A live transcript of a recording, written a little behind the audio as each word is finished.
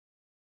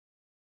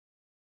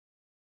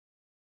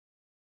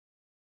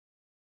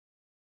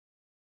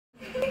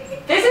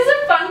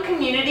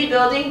community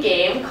building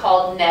game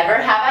called Never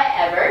Have I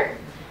Ever.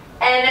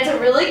 And it's a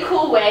really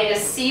cool way to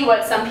see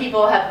what some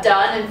people have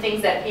done and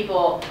things that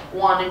people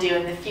want to do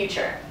in the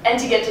future. And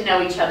to get to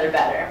know each other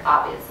better,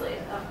 obviously,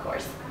 of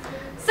course.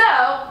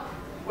 So,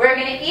 we're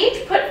going to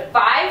each put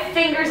 5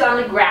 fingers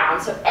on the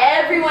ground so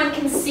everyone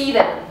can see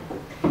them.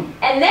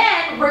 And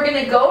then we're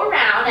going to go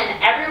around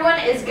and everyone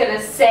is going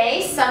to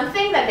say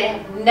something that they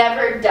have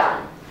never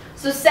done.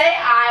 So say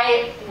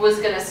I was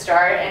going to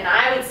start and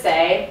I would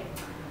say,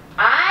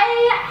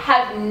 I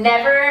have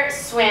never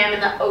swam in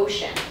the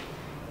ocean.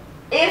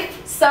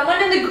 If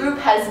someone in the group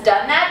has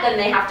done that, then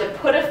they have to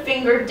put a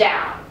finger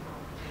down.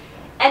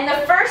 And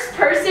the first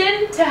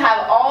person to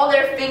have all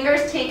their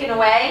fingers taken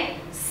away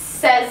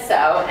says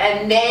so,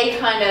 and they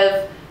kind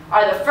of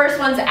are the first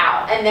ones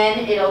out, and then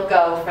it'll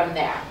go from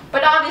there.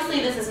 But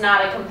obviously this is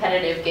not a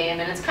competitive game,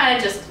 and it's kind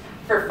of just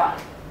for fun.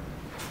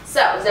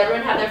 So, does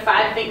everyone have their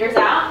 5 fingers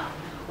out?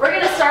 We're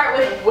going to start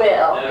with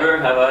Will. Never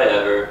have I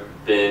ever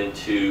been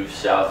to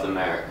South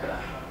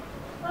America.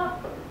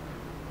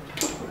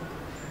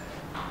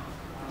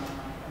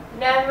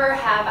 Never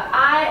have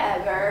I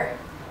ever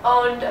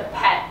owned a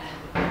pet.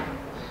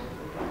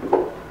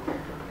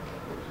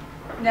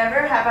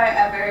 Never have I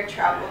ever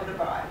traveled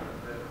abroad.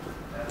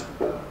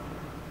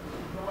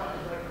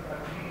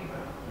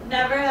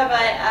 Never have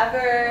I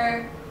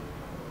ever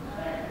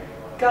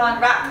gone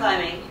rock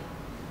climbing.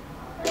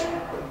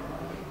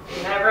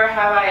 Never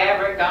have I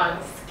ever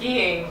gone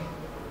skiing.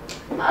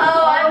 Oh,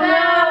 I'm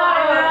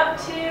out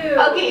too.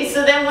 Okay,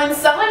 so then when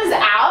someone is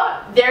out,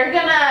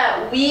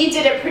 we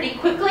did it pretty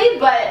quickly,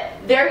 but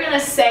they're gonna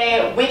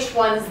say which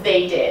ones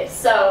they did.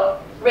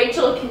 So,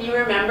 Rachel, can you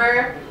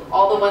remember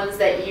all the ones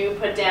that you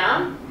put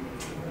down?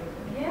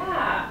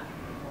 Yeah.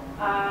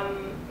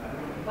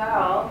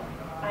 Well,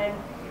 I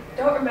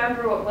don't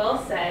remember what Will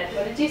said.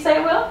 What did you say,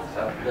 Will?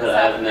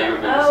 That I've never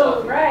been to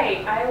South America.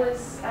 Right. I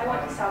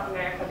went to South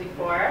America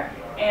before,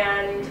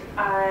 and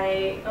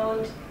I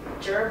owned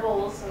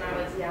gerbils when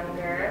I was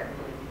younger.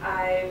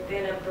 I've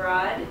been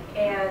abroad,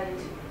 and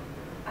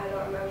I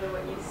don't remember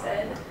what you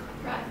said.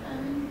 Rock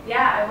climbing?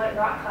 Yeah, I went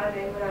rock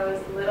climbing when I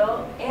was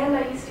little, and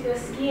I used to go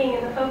skiing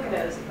in the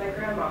Poconos with my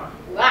grandma.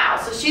 Wow,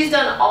 so she's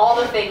done all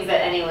the things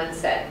that anyone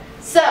said.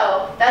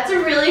 So, that's a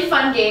really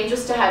fun game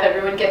just to have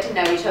everyone get to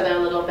know each other a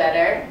little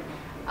better.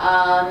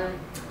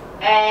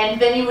 And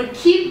then you would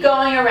keep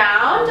going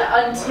around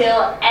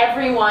until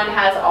everyone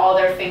has all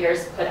their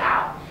fingers put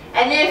out.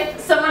 And if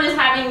someone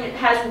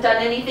hasn't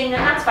done anything, then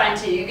that's fine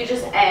too. You could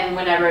just end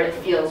whenever it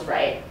feels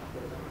right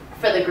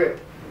for the group.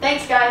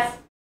 Thanks, guys.